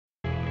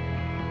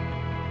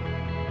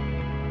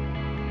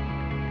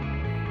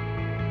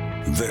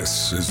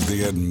This is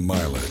the Ed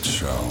Milet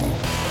Show.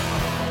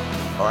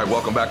 All right,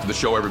 welcome back to the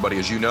show, everybody.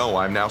 As you know,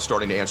 I'm now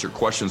starting to answer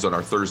questions on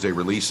our Thursday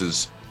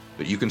releases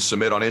that you can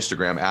submit on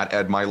Instagram at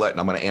Ed Milet, and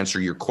I'm going to answer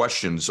your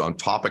questions on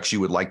topics you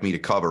would like me to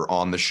cover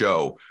on the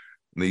show.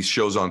 And these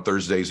shows on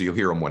Thursdays, you'll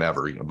hear them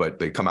whenever, but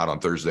they come out on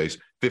Thursdays,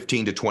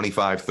 15 to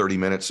 25, 30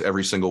 minutes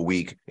every single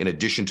week. In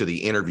addition to the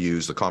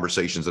interviews, the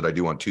conversations that I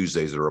do on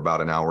Tuesdays that are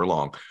about an hour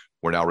long,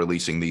 we're now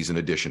releasing these in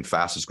addition.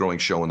 Fastest growing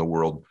show in the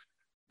world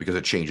because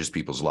it changes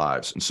people's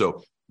lives. And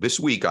so this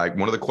week,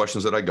 one of the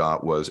questions that I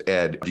got was,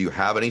 Ed, do you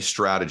have any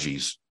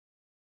strategies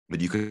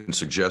that you can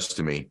suggest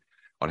to me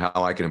on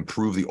how I can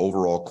improve the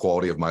overall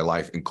quality of my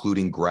life,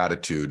 including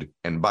gratitude?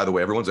 And by the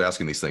way, everyone's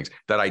asking these things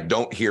that I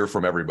don't hear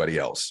from everybody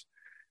else.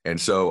 And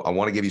so I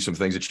want to give you some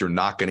things that you're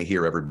not going to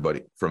hear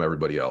from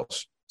everybody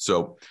else.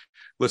 So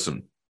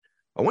listen,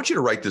 I want you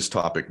to write this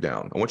topic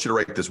down. I want you to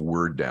write this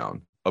word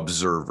down,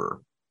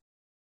 observer.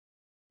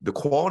 The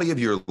quality of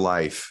your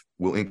life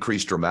will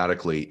increase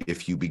dramatically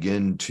if you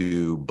begin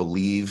to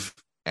believe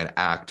and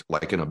act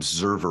like an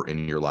observer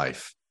in your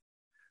life.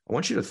 I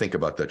want you to think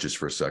about that just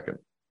for a second.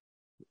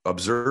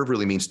 Observe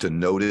really means to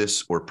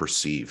notice or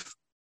perceive.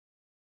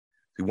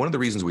 One of the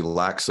reasons we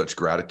lack such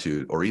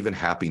gratitude or even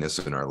happiness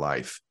in our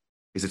life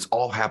is it's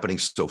all happening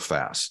so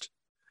fast.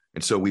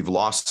 And so we've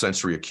lost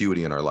sensory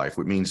acuity in our life,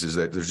 which means is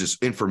that there's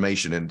just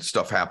information and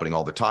stuff happening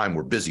all the time.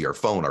 We're busy, our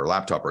phone, our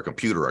laptop, our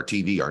computer, our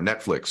TV, our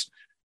Netflix,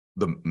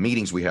 the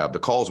meetings we have, the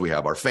calls we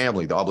have, our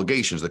family, the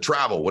obligations, the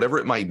travel, whatever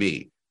it might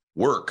be,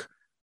 work.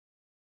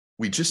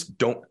 We just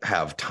don't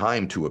have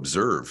time to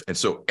observe. And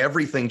so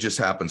everything just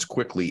happens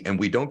quickly and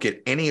we don't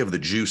get any of the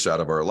juice out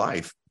of our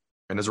life.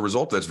 And as a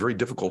result, that's very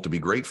difficult to be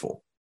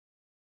grateful.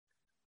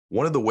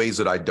 One of the ways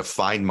that I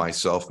define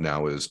myself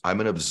now is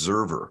I'm an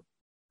observer.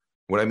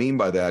 What I mean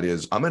by that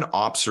is I'm an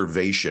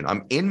observation.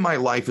 I'm in my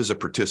life as a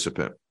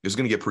participant. This is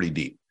going to get pretty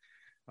deep.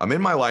 I'm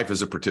in my life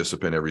as a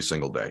participant every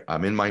single day.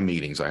 I'm in my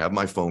meetings. I have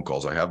my phone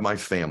calls. I have my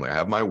family. I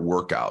have my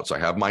workouts. I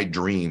have my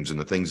dreams and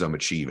the things I'm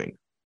achieving.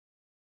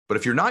 But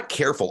if you're not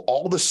careful,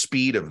 all the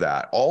speed of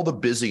that, all the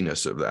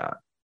busyness of that,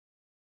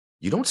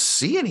 you don't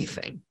see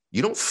anything.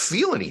 You don't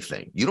feel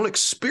anything. You don't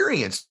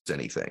experience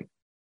anything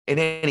in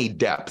any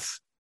depth.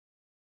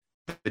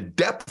 The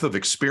depth of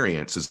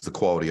experience is the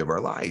quality of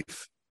our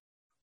life.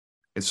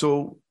 And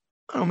so,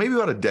 I don't know, maybe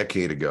about a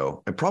decade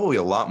ago, and probably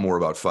a lot more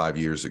about 5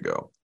 years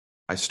ago,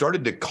 I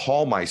started to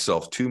call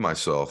myself to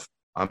myself,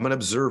 I'm an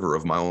observer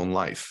of my own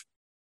life.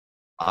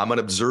 I'm an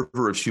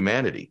observer of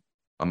humanity.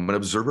 I'm an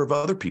observer of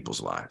other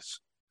people's lives.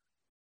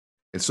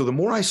 And so the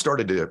more I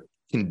started to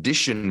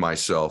condition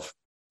myself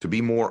to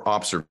be more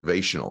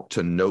observational,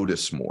 to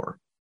notice more,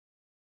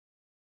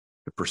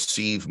 to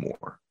perceive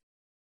more,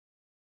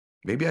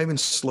 maybe I even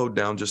slowed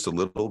down just a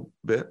little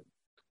bit.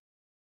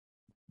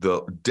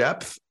 The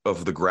depth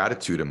of the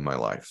gratitude in my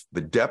life,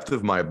 the depth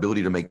of my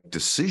ability to make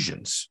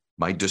decisions,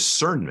 my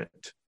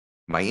discernment,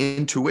 my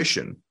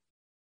intuition,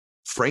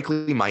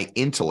 frankly, my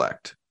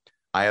intellect,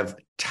 I have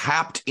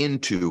tapped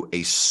into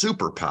a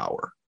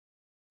superpower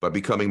by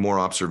becoming more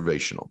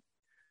observational.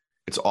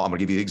 I'm going to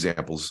give you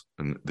examples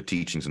and the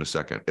teachings in a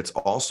second. It's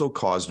also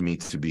caused me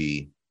to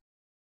be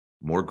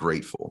more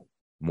grateful,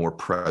 more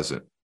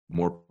present,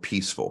 more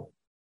peaceful.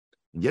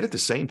 And yet at the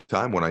same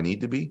time, when I need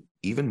to be,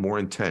 even more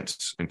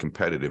intense and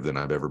competitive than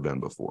I've ever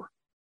been before.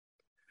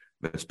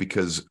 That's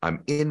because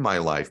I'm in my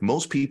life.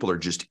 Most people are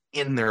just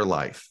in their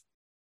life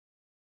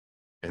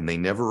and they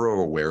never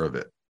are aware of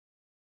it.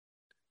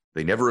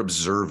 They never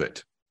observe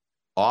it.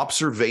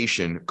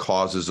 Observation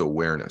causes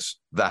awareness.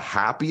 The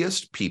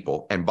happiest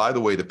people, and by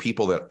the way, the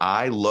people that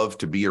I love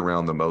to be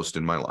around the most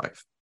in my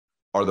life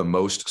are the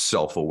most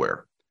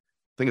self-aware.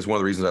 I think it's one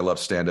of the reasons I love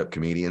stand-up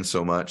comedians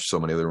so much, so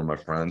many of them are my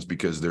friends,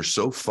 because they're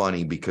so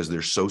funny, because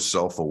they're so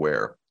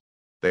self-aware.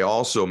 They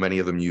also, many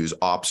of them use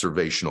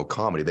observational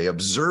comedy. They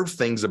observe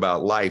things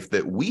about life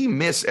that we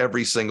miss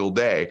every single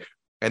day.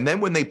 And then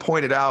when they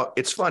point it out,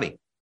 it's funny.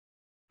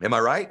 Am I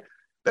right?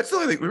 That's the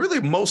only thing.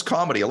 Really, most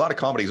comedy, a lot of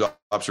comedy is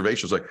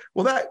observations. Like,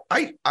 well,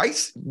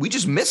 we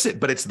just miss it,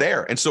 but it's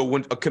there. And so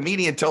when a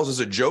comedian tells us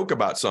a joke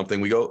about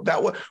something, we go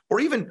that way. Or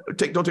even don't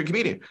take a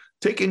comedian.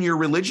 Take in your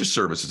religious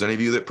services. Any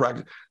of you that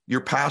practice, your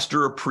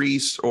pastor or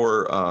priest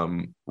or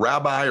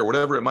rabbi or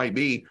whatever it might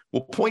be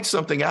will point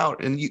something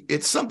out, and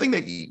it's something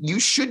that you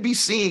should be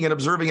seeing and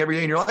observing every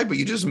day in your life, but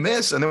you just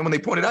miss. And then when they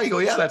point it out, you go,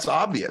 "Yeah, that's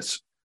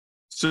obvious."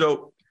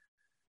 So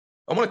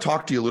I want to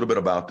talk to you a little bit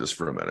about this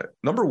for a minute.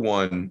 Number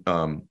one,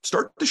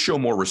 start to show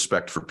more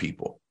respect for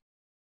people.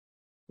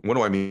 What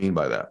do I mean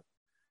by that?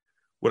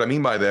 What I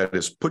mean by that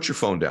is put your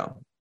phone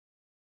down.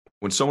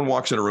 When someone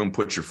walks in a room,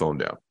 put your phone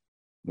down.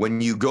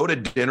 When you go to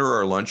dinner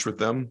or lunch with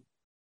them,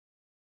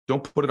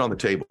 don't put it on the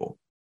table.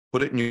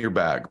 Put it in your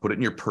bag. Put it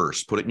in your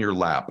purse. Put it in your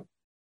lap.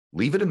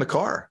 Leave it in the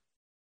car.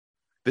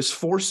 This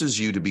forces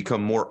you to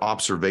become more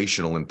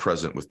observational and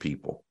present with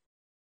people.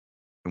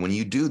 And when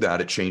you do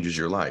that, it changes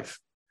your life.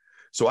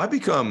 So I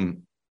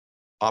become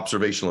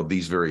observational of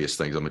these various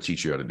things. I'm going to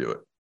teach you how to do it.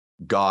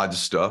 God's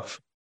stuff.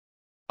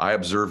 I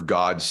observe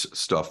God's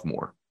stuff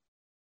more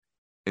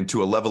and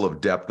to a level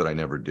of depth that I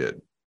never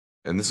did.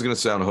 And this is going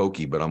to sound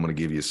hokey, but I'm going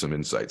to give you some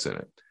insights in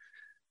it.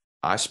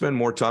 I spend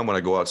more time when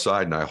I go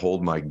outside and I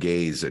hold my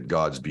gaze at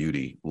God's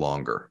beauty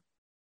longer.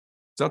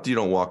 It's not that you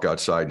don't walk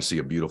outside and see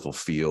a beautiful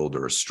field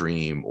or a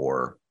stream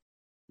or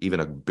even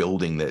a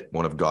building that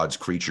one of God's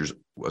creatures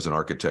as an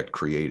architect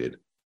created,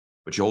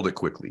 but you hold it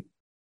quickly.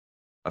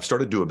 I've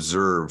started to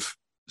observe,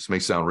 this may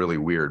sound really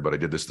weird, but I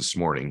did this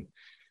morning.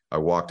 I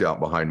walked out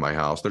behind my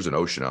house. There's an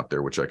ocean out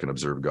there, which I can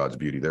observe God's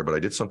beauty there, but I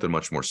did something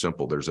much more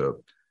simple.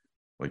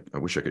 I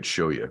wish I could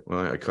show you.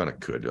 Well, I kind of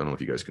could. I don't know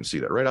if you guys can see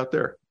that right out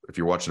there. If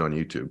you're watching on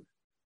YouTube,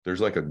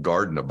 there's like a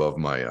garden above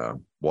my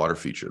water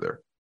feature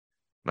there.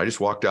 And I just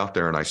walked out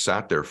there and I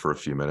sat there for a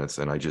few minutes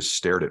and I just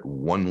stared at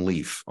one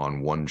leaf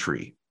on one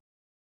tree.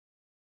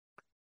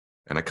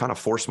 And I kind of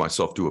forced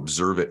myself to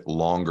observe it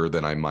longer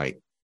than I might.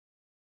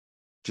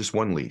 Just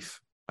one leaf.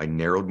 I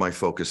narrowed my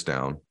focus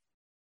down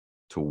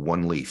to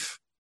one leaf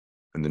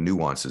and the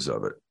nuances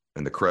of it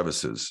and the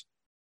crevices.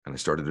 And I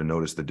started to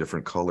notice the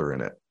different color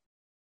in it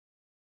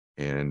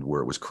and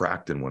where it was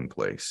cracked in one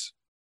place.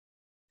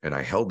 And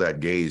I held that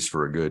gaze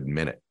for a good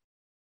minute.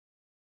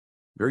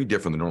 Very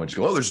different than normally just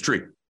go, oh, there's a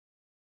tree.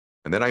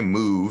 And then I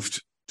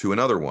moved to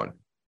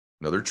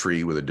another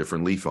tree with a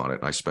different leaf on it.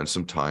 And I spent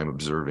some time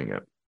observing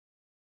it.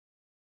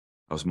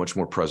 I was much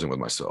more present with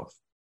myself,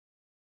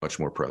 much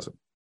more present.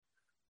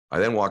 I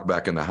then walked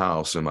back in the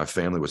house and my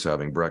family was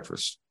having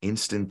breakfast.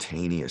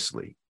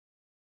 Instantaneously,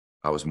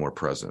 I was more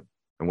present.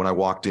 And when I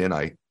walked in,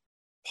 I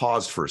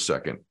paused for a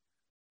second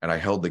and I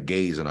held the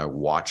gaze and I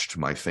watched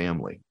my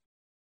family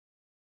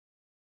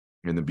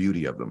and the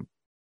beauty of them.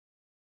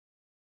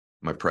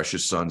 My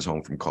precious son's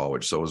home from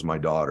college. So was my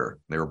daughter.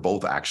 They were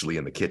both actually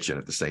in the kitchen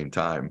at the same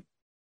time.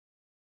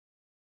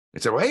 They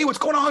said, well, hey, what's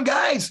going on,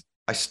 guys?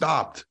 I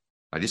stopped.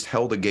 I just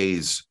held a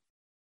gaze.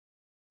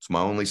 It's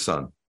my only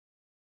son.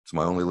 It's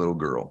my only little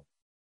girl.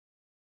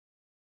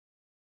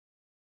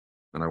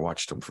 And I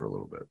watched them for a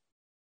little bit.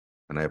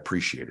 And I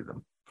appreciated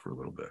them for a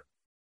little bit.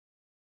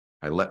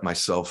 I let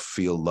myself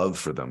feel love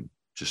for them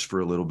just for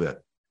a little bit.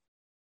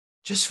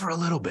 Just for a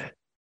little bit.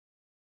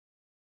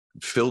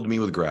 It filled me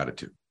with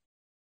gratitude.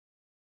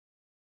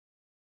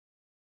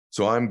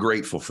 So I'm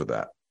grateful for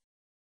that.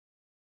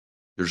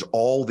 There's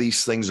all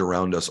these things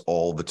around us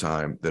all the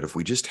time that if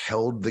we just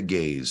held the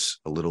gaze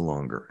a little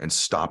longer and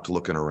stopped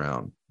looking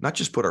around, not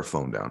just put our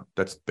phone down,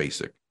 that's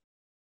basic,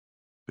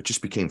 but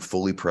just became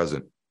fully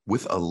present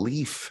with a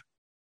leaf,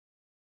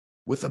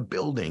 with a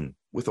building,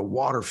 with a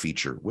water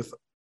feature, with a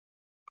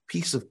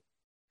piece of,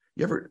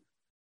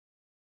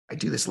 I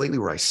do this lately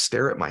where I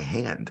stare at my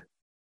hand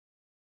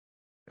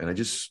and I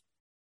just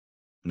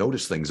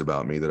notice things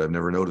about me that I've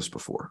never noticed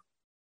before.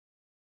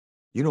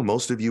 You know,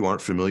 most of you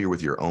aren't familiar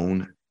with your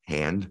own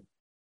hand.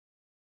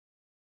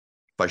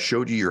 If I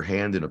showed you your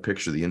hand in a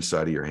picture, the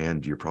inside of your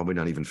hand, you're probably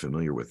not even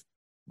familiar with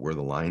where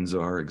the lines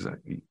are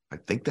exactly. I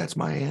think that's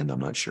my hand. I'm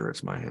not sure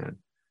it's my hand.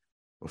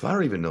 Well, if I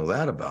don't even know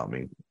that about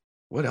me,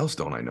 what else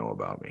don't I know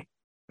about me?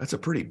 That's a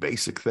pretty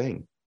basic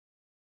thing.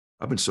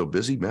 I've been so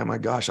busy, man, my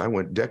gosh, I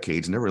went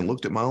decades, never even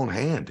looked at my own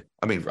hand.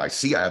 I mean, I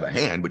see I have a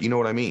hand, but you know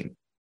what I mean?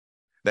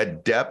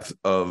 That depth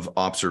of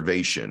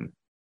observation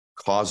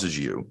causes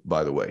you,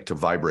 by the way, to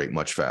vibrate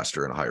much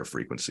faster and a higher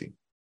frequency.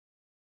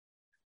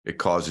 It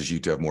causes you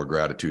to have more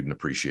gratitude and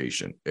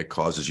appreciation. It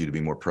causes you to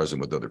be more present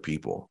with other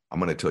people. I'm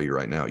going to tell you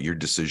right now, your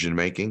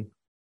decision-making,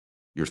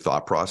 your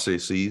thought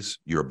processes,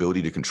 your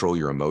ability to control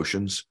your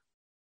emotions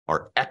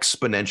are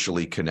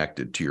exponentially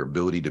connected to your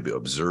ability to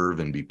observe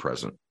and be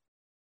present.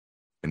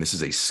 And this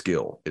is a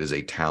skill. It is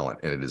a talent,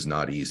 and it is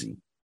not easy.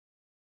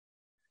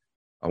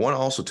 I want to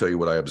also tell you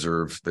what I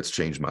observe that's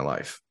changed my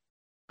life.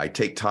 I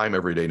take time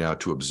every day now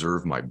to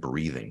observe my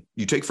breathing.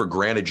 You take for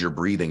granted your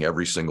breathing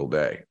every single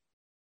day.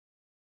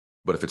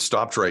 But if it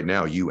stopped right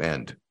now, you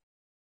end.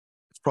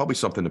 It's probably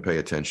something to pay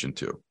attention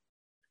to.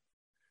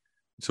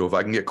 So if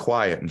I can get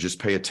quiet and just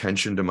pay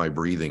attention to my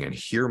breathing and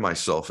hear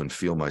myself and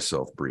feel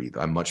myself breathe,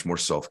 I'm much more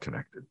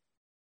self-connected.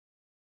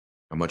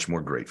 I'm much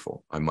more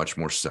grateful. I'm much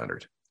more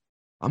centered.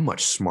 I'm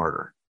much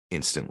smarter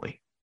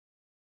instantly.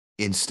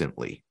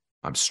 Instantly,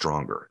 I'm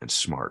stronger and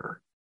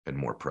smarter and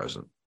more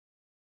present.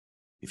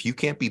 If you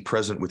can't be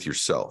present with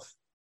yourself,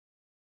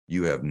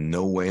 you have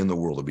no way in the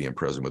world of being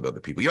present with other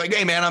people. You're like,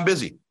 hey, man, I'm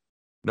busy.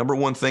 Number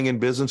one thing in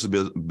business is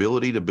the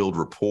ability to build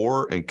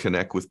rapport and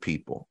connect with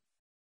people.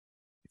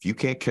 If you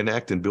can't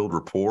connect and build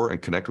rapport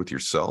and connect with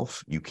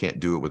yourself, you can't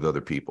do it with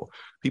other people.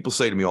 People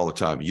say to me all the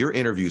time, your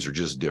interviews are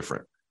just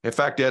different. In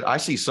fact, Ed, I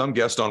see some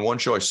guests on one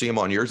show, I see them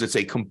on yours. It's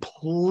a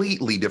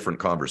completely different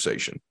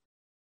conversation.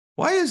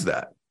 Why is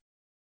that?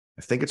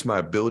 I think it's my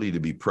ability to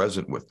be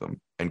present with them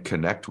and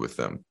connect with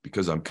them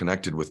because I'm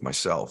connected with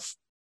myself.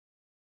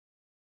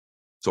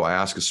 So I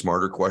ask a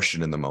smarter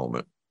question in the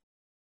moment.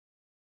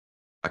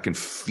 I can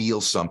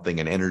feel something,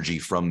 an energy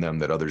from them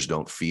that others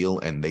don't feel,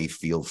 and they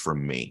feel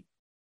from me.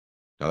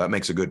 Now, that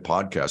makes a good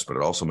podcast, but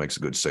it also makes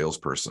a good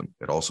salesperson.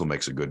 It also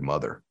makes a good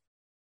mother.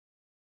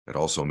 It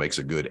also makes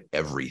a good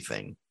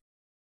everything.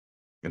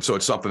 And so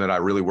it's something that I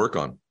really work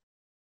on.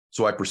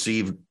 So I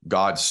perceive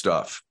God's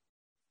stuff.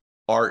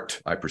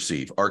 Art, I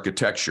perceive.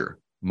 Architecture.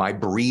 My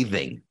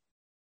breathing.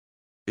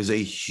 is a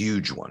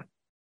huge one.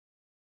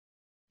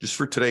 Just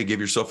for today, give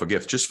yourself a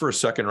gift, just for a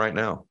second right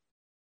now.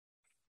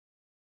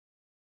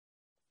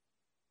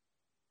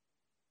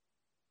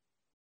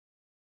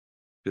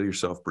 Feel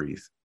yourself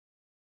breathe.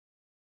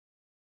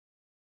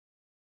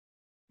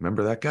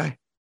 Remember that guy?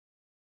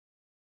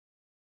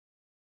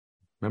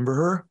 Remember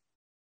her?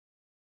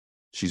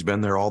 She's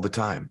been there all the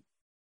time.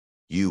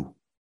 You.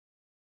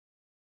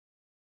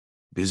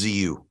 Busy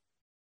you.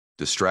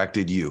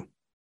 Distracted you.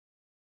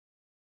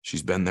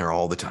 She's been there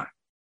all the time.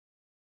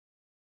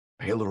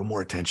 Pay a little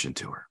more attention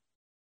to her.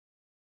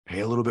 Pay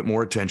a little bit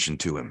more attention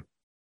to him.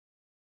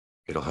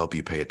 It'll help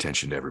you pay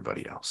attention to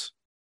everybody else.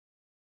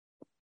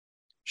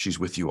 She's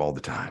with you all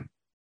the time.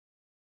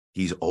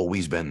 He's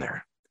always been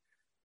there.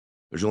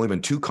 There's only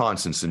been two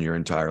constants in your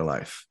entire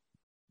life,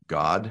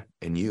 God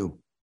and you.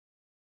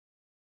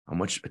 How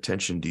much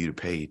attention do you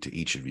pay to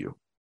each of you?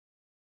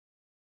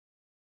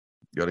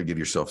 You got to give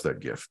yourself that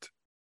gift.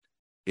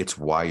 It's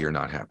why you're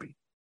not happy.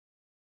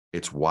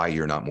 It's why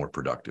you're not more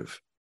productive.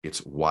 It's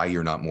why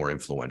you're not more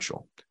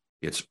influential.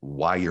 It's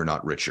why you're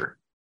not richer.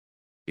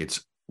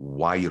 It's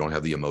why you don't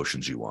have the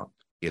emotions you want.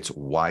 It's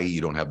why you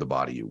don't have the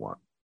body you want.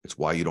 It's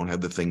why you don't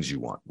have the things you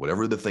want.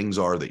 Whatever the things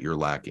are that you're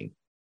lacking,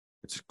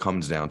 it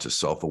comes down to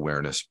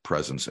self-awareness,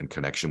 presence, and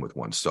connection with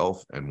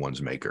oneself and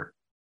one's maker.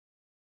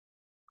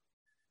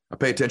 I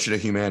pay attention to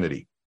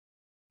humanity.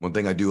 One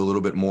thing I do a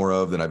little bit more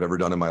of than I've ever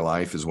done in my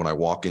life is when I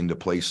walk into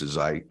places,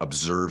 I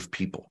observe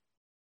people.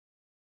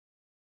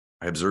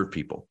 I observe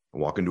people. I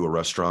walk into a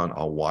restaurant,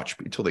 I'll watch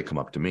until they come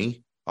up to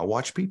me. I'll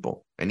watch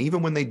people. And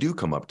even when they do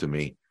come up to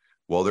me,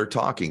 while they're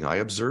talking, I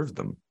observe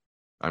them.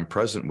 I'm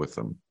present with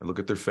them. I look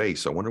at their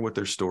face. I wonder what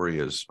their story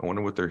is. I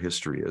wonder what their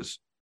history is.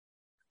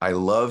 I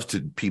love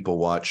to people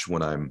watch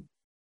when I'm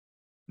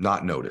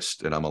not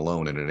noticed and I'm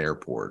alone in an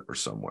airport or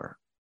somewhere.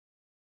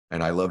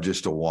 And I love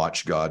just to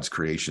watch God's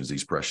creations,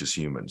 these precious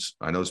humans.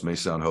 I know this may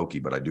sound hokey,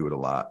 but I do it a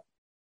lot.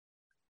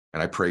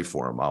 And I pray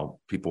for them.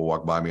 People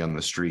walk by me on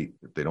the street.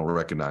 If they don't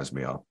recognize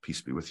me,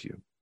 peace be with you.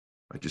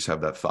 I just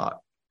have that thought.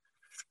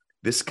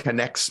 This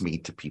connects me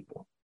to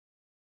people.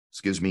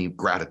 This gives me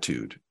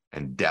gratitude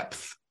and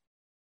depth.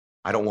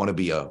 I don't want to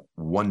be a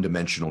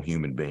one-dimensional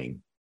human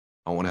being.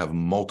 I want to have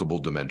multiple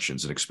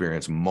dimensions and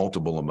experience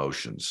multiple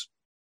emotions.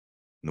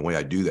 And the way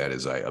I do that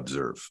is I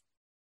observe.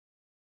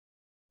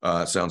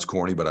 It sounds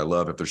corny, but I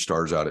love if there's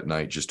stars out at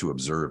night just to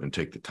observe and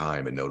take the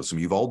time and notice them.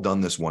 You've all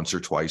done this once or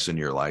twice in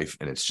your life,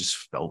 and it's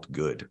just felt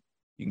good.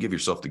 You can give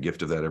yourself the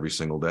gift of that every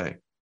single day.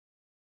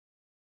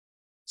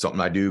 Something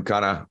I do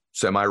kind of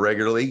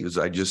semi-regularly is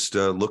I just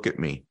look at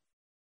me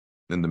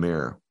in the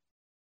mirror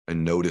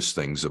and notice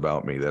things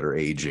about me that are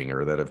aging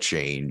or that have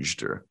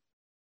changed.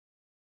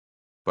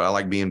 But I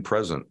like being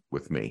present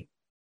with me.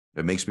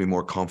 It makes me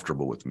more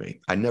comfortable with me.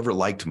 I never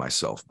liked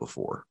myself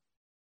before.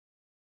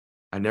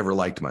 I never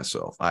liked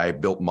myself. I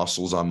built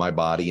muscles on my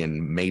body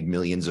and made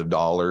millions of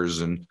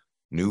dollars and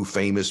knew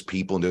famous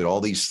people and did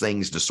all these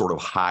things to sort of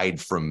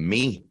hide from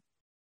me.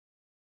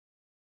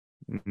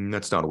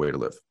 That's not a way to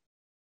live.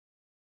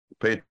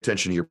 Pay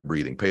attention to your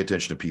breathing. Pay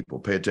attention to people.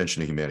 Pay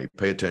attention to humanity.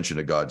 Pay attention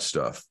to God's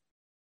stuff.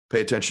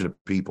 Pay attention to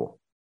people.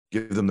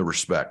 Give them the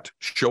respect.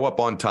 Show up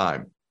on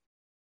time.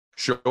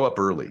 Show up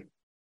early.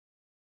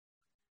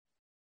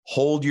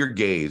 Hold your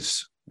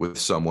gaze with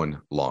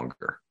someone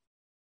longer.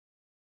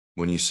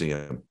 When you see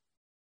him,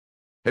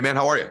 hey man,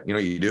 how are you? You know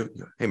what you do?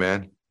 Hey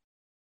man,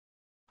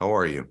 how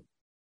are you?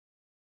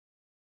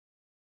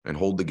 And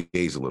hold the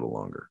gaze a little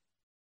longer.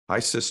 Hi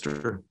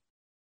sister,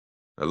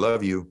 I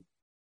love you.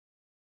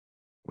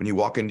 When you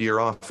walk into your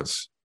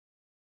office,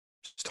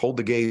 just hold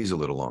the gaze a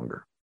little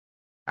longer.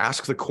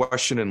 Ask the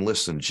question and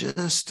listen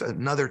just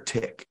another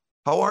tick.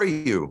 How are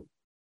you?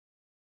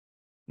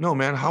 No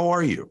man, how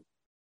are you?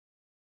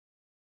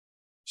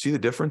 See the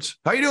difference?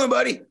 How you doing,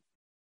 buddy?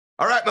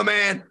 All right, my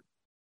man.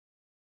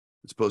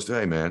 As opposed to,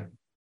 hey, man,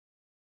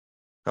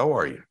 how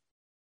are you?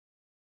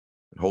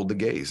 And hold the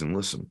gaze and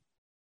listen.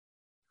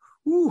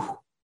 Whew,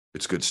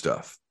 it's good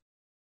stuff.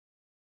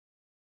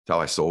 It's how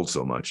I sold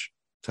so much.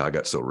 It's how I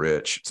got so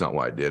rich. It's not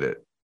why I did it.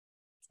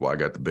 It's why I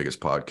got the biggest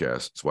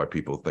podcast. It's why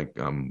people think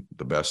I'm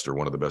the best or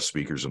one of the best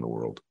speakers in the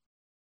world.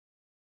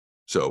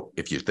 So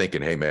if you're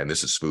thinking, hey, man,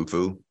 this is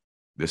foo-foo,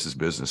 this is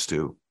business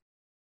too.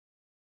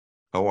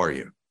 How are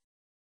you?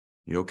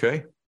 You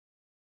okay?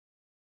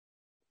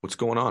 What's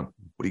going on?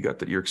 What do you got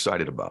that you're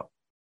excited about?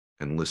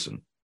 And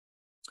listen.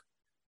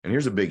 And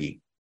here's a biggie.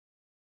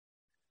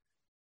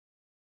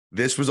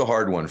 This was a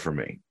hard one for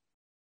me.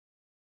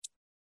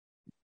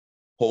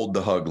 Hold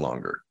the hug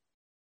longer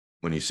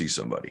when you see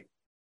somebody.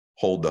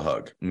 Hold the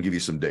hug. I'm going to give you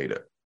some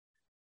data.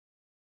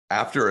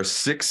 After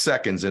 6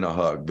 seconds in a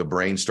hug, the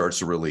brain starts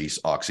to release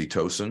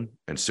oxytocin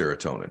and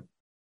serotonin.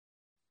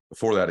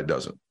 Before that, it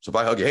doesn't. So if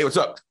I hug you, hey, what's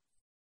up?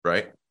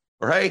 Right?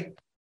 Or hey,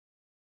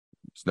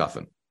 it's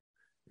nothing.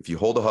 If you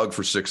hold a hug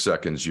for 6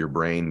 seconds, your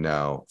brain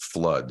now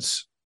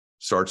starts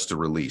to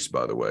release,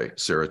 by the way,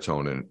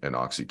 serotonin and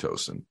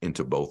oxytocin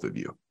into both of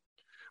you.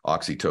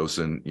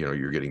 Oxytocin,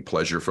 you're getting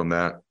pleasure from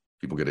that.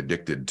 People get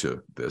addicted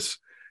to this.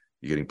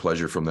 You're getting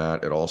pleasure from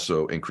that. It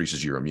also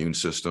increases your immune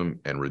system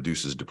and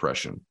reduces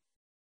depression.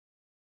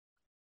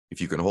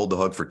 If you can hold the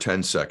hug for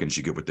 10 seconds,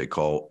 you get what they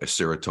call a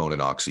serotonin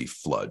oxy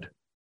flood.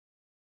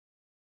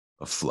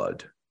 A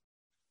flood.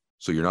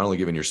 So you're not only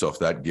giving yourself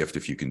that gift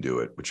if you can do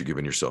it, but you're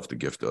giving yourself the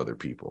gift to other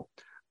people.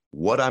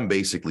 What I'm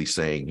basically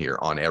saying here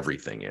on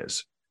everything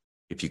is,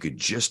 if you could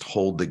just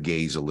hold the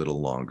gaze a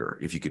little longer,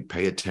 if you could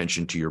pay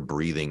attention to your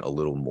breathing a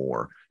little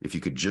more, if you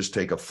could just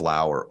take a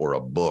flower or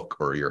a book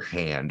or your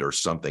hand or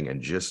something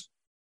and just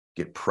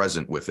get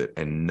present with it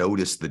and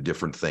notice the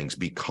different things,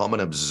 become an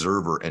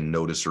observer and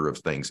noticer of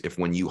things. If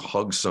when you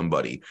hug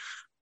somebody,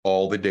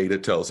 all the data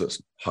tells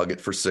us, hug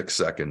it for 6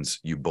 seconds,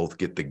 you both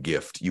get the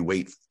gift. You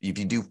wait, if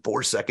you do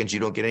 4 seconds, you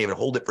don't get any of it.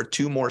 Hold it for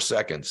 2 more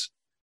seconds.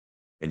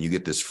 And you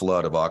get this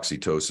flood of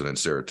oxytocin and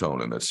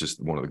serotonin. That's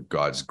just one of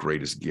God's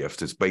greatest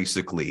gifts. It's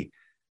basically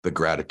the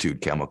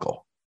gratitude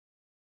chemical,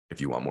 if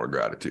you want more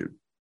gratitude.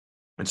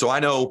 And so I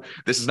know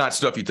this is not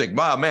stuff you think,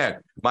 wow,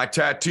 man, my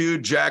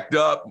tattooed, jacked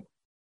up,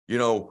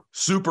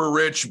 super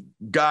rich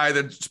guy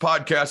that's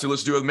podcasting,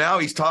 let's do it. Now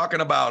he's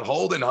talking about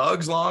holding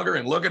hugs longer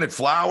and looking at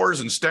flowers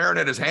and staring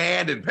at his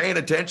hand and paying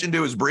attention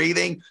to his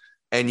breathing.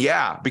 And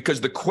yeah,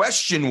 because the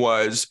question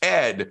was,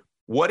 Ed,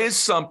 what is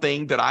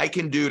something that I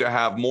can do to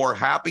have more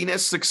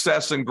happiness,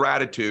 success, and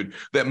gratitude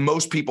that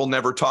most people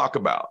never talk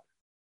about?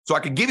 So I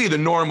could give you the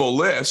normal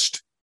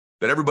list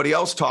that everybody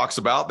else talks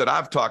about, that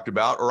I've talked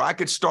about, or I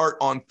could start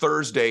on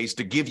Thursdays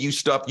to give you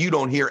stuff you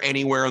don't hear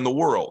anywhere in the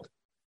world.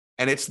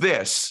 And it's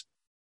this.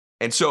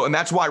 And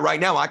that's why right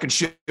now I can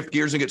shift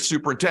gears and get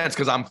super intense,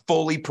 because I'm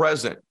fully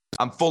present.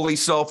 I'm fully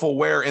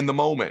self-aware in the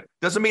moment.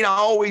 Doesn't mean I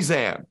always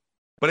am.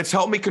 But it's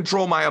helped me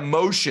control my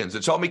emotions.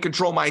 It's helped me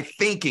control my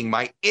thinking,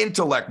 my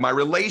intellect, my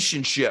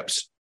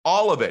relationships,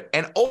 all of it.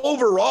 And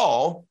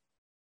overall,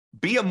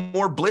 be a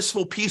more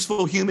blissful,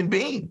 peaceful human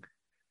being,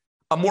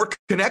 a more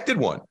connected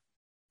one.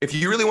 If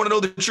you really want to know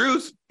the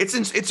truth,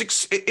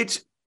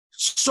 it's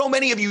so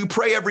many of you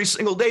pray every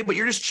single day, but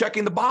you're just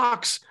checking the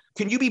box.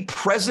 Can you be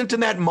present in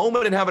that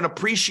moment and have an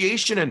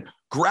appreciation and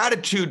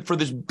gratitude for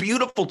this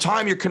beautiful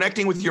time you're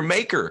connecting with your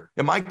maker?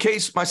 In my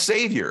case, my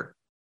savior.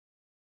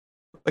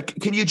 Like,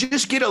 can you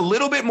just get a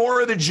little bit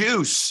more of the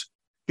juice?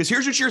 Because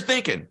here's what you're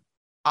thinking.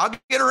 I'll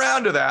get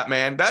around to that,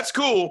 man. That's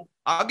cool.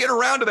 I'll get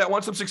around to that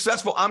once I'm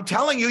successful. I'm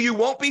telling you, you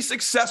won't be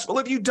successful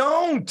if you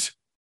don't.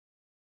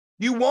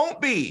 You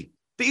won't be.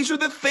 These are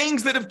the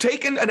things that have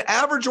taken an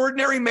average,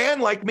 ordinary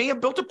man like me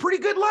and built a pretty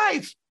good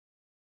life.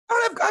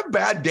 I have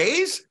bad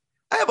days.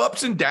 I have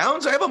ups and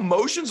downs. I have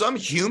emotions. I'm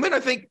human. I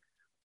think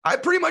I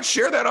pretty much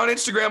share that on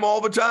Instagram all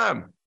the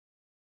time.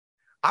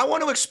 I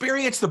want to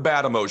experience the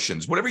bad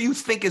emotions, whatever you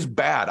think is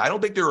bad. I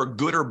don't think there are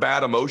good or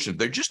bad emotions.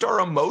 They just are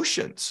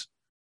emotions,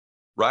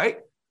 right?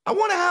 I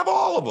want to have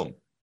all of them.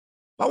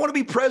 I want to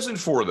be present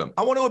for them.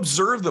 I want to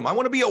observe them. I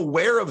want to be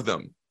aware of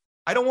them.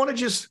 I don't want to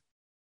just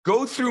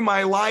go through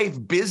my life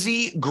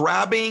busy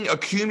grabbing,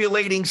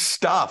 accumulating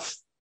stuff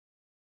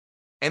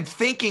and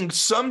thinking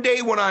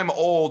someday when I'm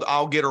old,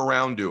 I'll get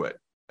around to it.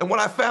 And what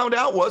I found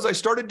out was I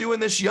started doing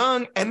this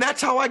young, and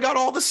that's how I got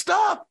all the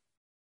stuff.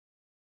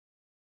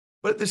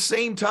 But at the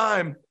same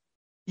time,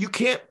 you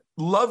can't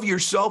love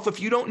yourself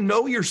if you don't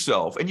know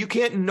yourself. And you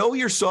can't know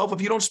yourself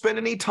if you don't spend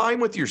any time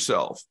with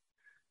yourself.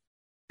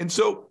 And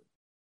so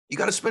you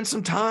got to spend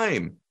some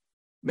time.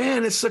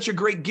 Man, it's such a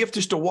great gift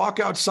just to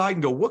walk outside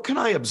and go, what can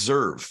I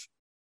observe?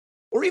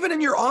 Or even in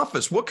your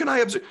office, what can I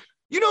observe?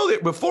 You know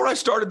that before I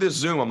started this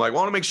Zoom, I'm like, I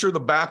want to make sure the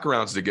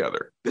background's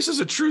together. This is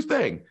a true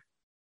thing.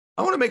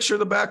 I want to make sure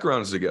the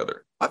background's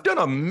together. I've done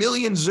a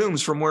million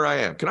Zooms from where I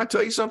am. Can I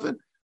tell you something?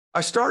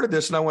 I started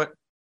this and I went,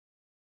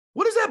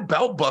 what is that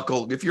belt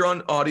buckle? If you're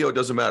on audio, it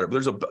doesn't matter.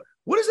 But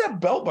what is that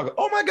belt buckle?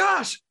 Oh my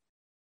gosh.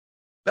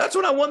 That's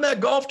when I won that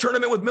golf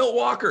tournament with Milt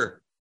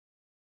Walker.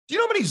 Do you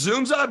know how many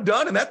Zooms I've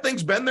done? And that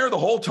thing's been there the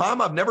whole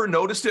time. I've never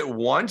noticed it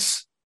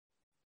once.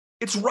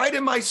 It's right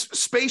in my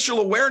spatial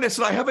awareness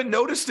and I haven't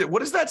noticed it. What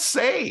does that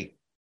say?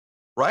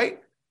 Right?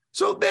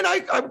 So then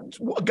I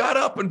got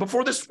up and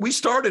before this, we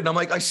started and I'm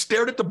like, I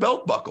stared at the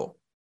belt buckle.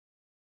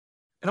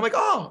 And I'm like,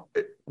 oh,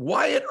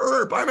 Wyatt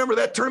Earp. I remember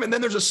that tournament. And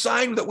then there's a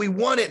sign that we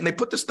won it and they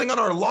put this thing on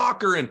our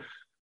locker. And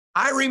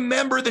I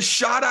remember the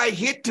shot I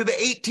hit to the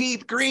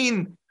 18th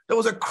green. That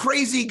was a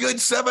crazy good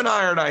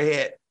 7-iron I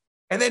hit.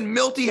 And then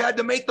Milty had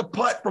to make the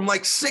putt from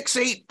like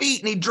 6-8 feet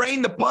and he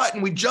drained the putt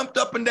and we jumped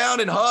up and down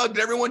and hugged.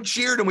 Everyone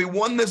cheered and we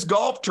won this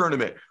golf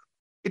tournament.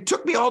 It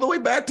took me all the way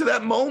back to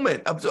that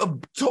moment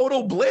of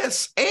total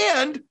bliss.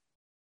 And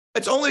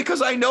it's only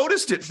because I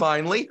noticed it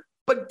finally.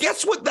 But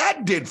guess what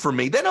that did for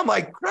me? Then I'm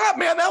like, crap,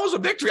 man, that was a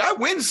victory. I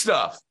win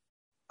stuff.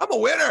 I'm a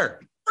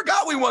winner.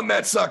 Forgot we won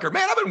that sucker.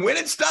 Man, I've been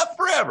winning stuff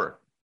forever.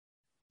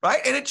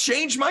 Right? And it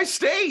changed my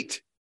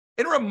state.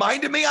 It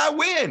reminded me I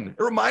win.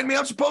 It reminded me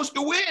I'm supposed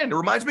to win. It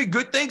reminds me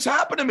good things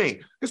happen to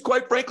me. Because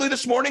quite frankly,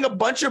 this morning, a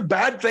bunch of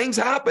bad things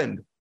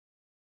happened.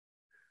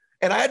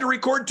 And I had to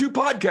record 2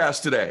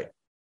 podcasts today.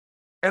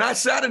 And I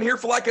sat in here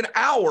for like an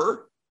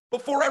hour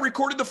before I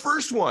recorded the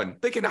first one,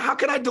 thinking, how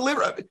can I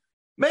deliver?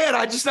 man,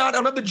 I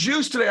don't have the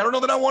juice today. I don't know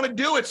that I want to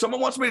do it.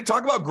 Someone wants me to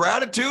talk about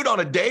gratitude on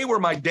a day where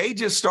my day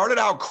just started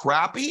out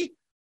crappy.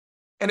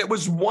 And it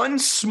was one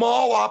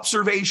small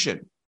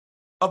observation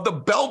of the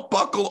belt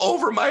buckle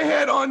over my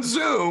head on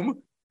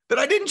Zoom that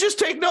I didn't just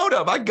take note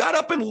of. I got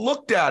up and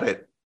looked at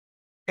it,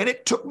 and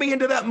it took me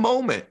into that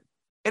moment,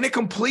 and it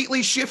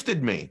completely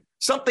shifted me.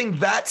 Something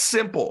that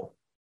simple.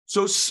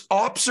 So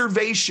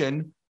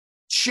observation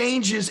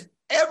changes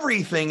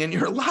everything in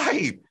your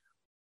life.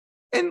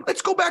 And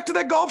let's go back to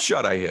that golf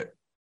shot I hit.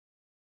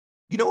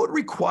 You know what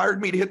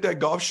required me to hit that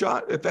golf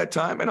shot at that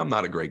time? And I'm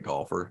not a great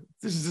golfer.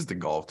 This is just a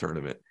golf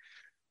tournament.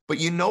 But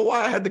you know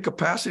why I had the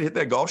capacity to hit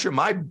that golf shot?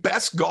 My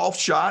best golf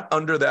shot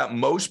under that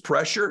most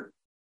pressure,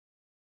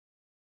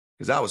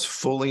 because I was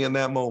fully in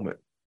that moment.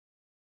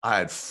 I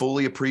had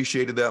fully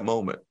appreciated that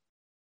moment.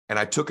 And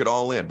I took it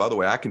all in. By the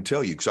way, I can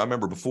tell you, because I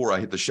remember before I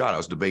hit the shot, I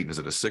was debating, is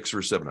it a 6 or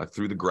a 7? I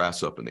threw the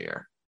grass up in the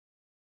air.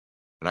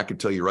 And I can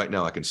tell you right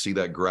now, I can see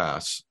that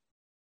grass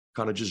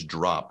kind of just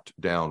dropped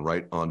down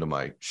right onto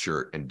my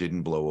shirt and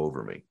didn't blow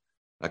over me.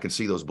 I can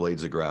see those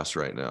blades of grass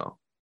right now.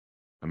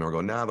 I remember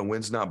going, the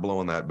wind's not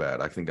blowing that bad.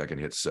 I think I can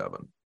hit 7.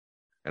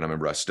 And I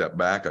remember I stepped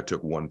back. I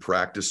took one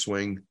practice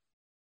swing.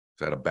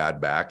 I had a bad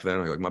back then.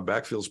 I was like, my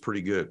back feels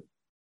pretty good.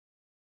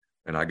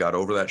 And I got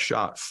over that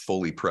shot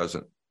fully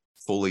present,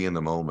 fully in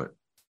the moment.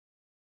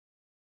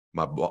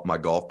 My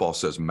golf ball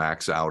says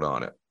max out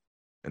on it.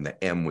 And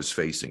the M was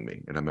facing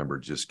me. And I remember,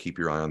 just keep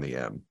your eye on the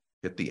M.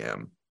 Hit the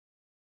M.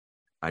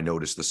 I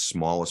noticed the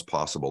smallest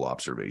possible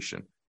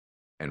observation.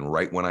 And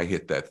right when I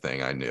hit that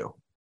thing, I knew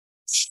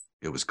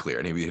it was clear.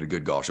 And if you hit a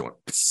good golf shot,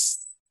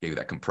 gave you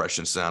that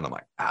compression sound. I'm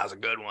like, that was a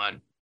good one.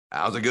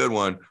 That was a good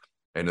one.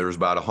 And there was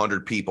about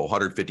 100 people,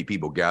 150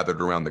 people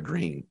gathered around the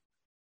green.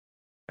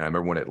 And I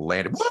remember when it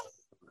landed, whoa,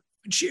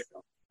 cheer.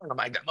 I'm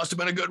like, that must have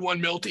been a good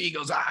one, Milty. He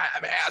goes,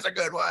 that's a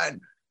good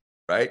one.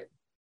 Right?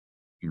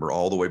 Remember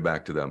all the way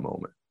back to that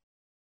moment.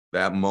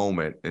 That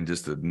moment in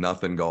just a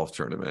nothing golf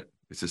tournament.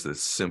 It's just a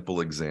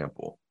simple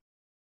example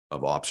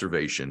of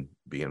observation,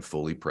 being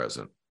fully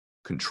present,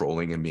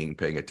 controlling and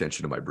paying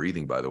attention to my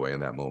breathing, by the way,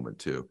 in that moment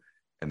too,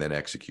 and then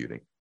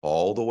executing.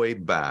 All the way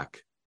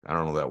back, I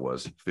don't know what that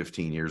was,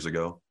 15 years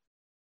ago.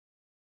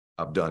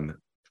 I've done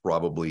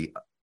probably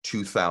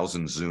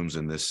 2,000 Zooms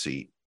in this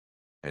seat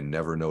and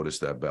never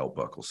noticed that belt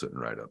buckle sitting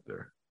right up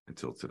there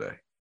until today.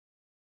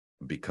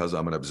 Because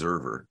I'm an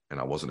observer and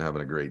I wasn't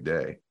having a great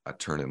day, I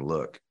turn and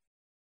look.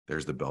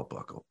 There's the belt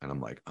buckle. And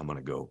I'm like, I'm going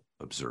to go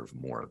observe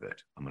more of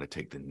it. I'm going to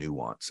take the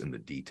nuance and the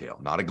detail,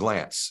 not a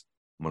glance.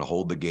 I'm going to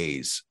hold the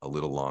gaze a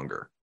little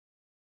longer.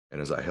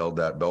 And as I held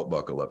that belt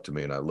buckle up to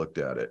me and I looked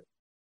at it,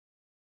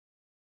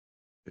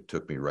 it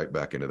took me right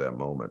back into that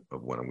moment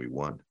of when we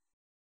won.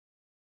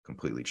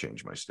 Completely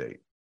changed my state.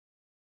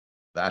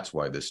 That's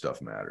why this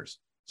stuff matters.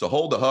 So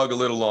hold the hug a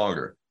little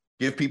longer.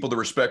 Give people the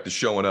respect of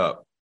showing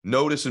up.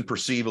 Notice and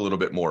perceive a little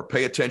bit more.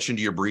 Pay attention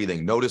to your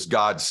breathing. Notice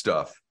God's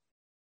stuff.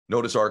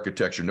 Notice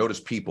architecture. Notice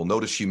people.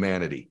 Notice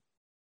humanity.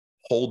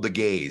 Hold the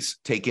gaze.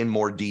 Take in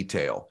more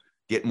detail.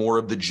 Get more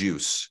of the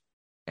juice.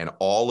 And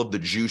all of the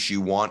juice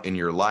you want in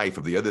your life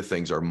of the other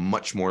things are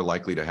much more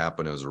likely to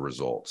happen as a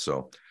result.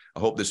 So I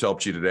hope this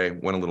helped you today.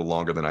 Went a little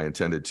longer than I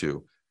intended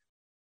to.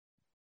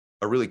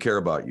 I really care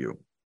about you.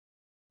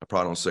 I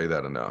probably don't say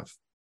that enough.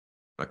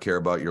 I care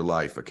about your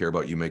life. I care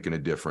about you making a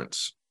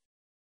difference.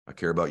 I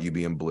care about you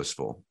being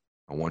blissful.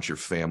 I want your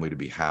family to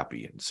be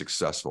happy and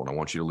successful, and I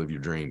want you to live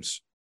your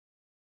dreams.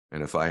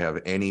 And if I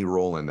have any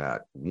role in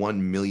that,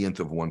 1/1,000,000th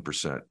of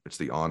 1%, it's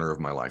the honor of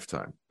my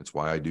lifetime. It's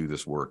why I do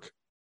this work.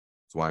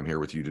 It's why I'm here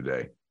with you today.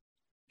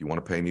 If you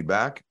want to pay me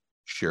back,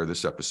 share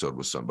this episode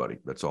with somebody.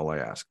 That's all I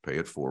ask. Pay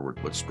it forward.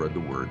 Let's spread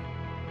the word.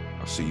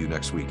 I'll see you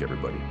next week,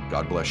 everybody.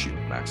 God bless you.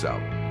 Max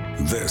out.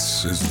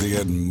 This is the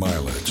Ed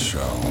Mylett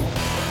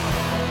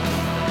Show.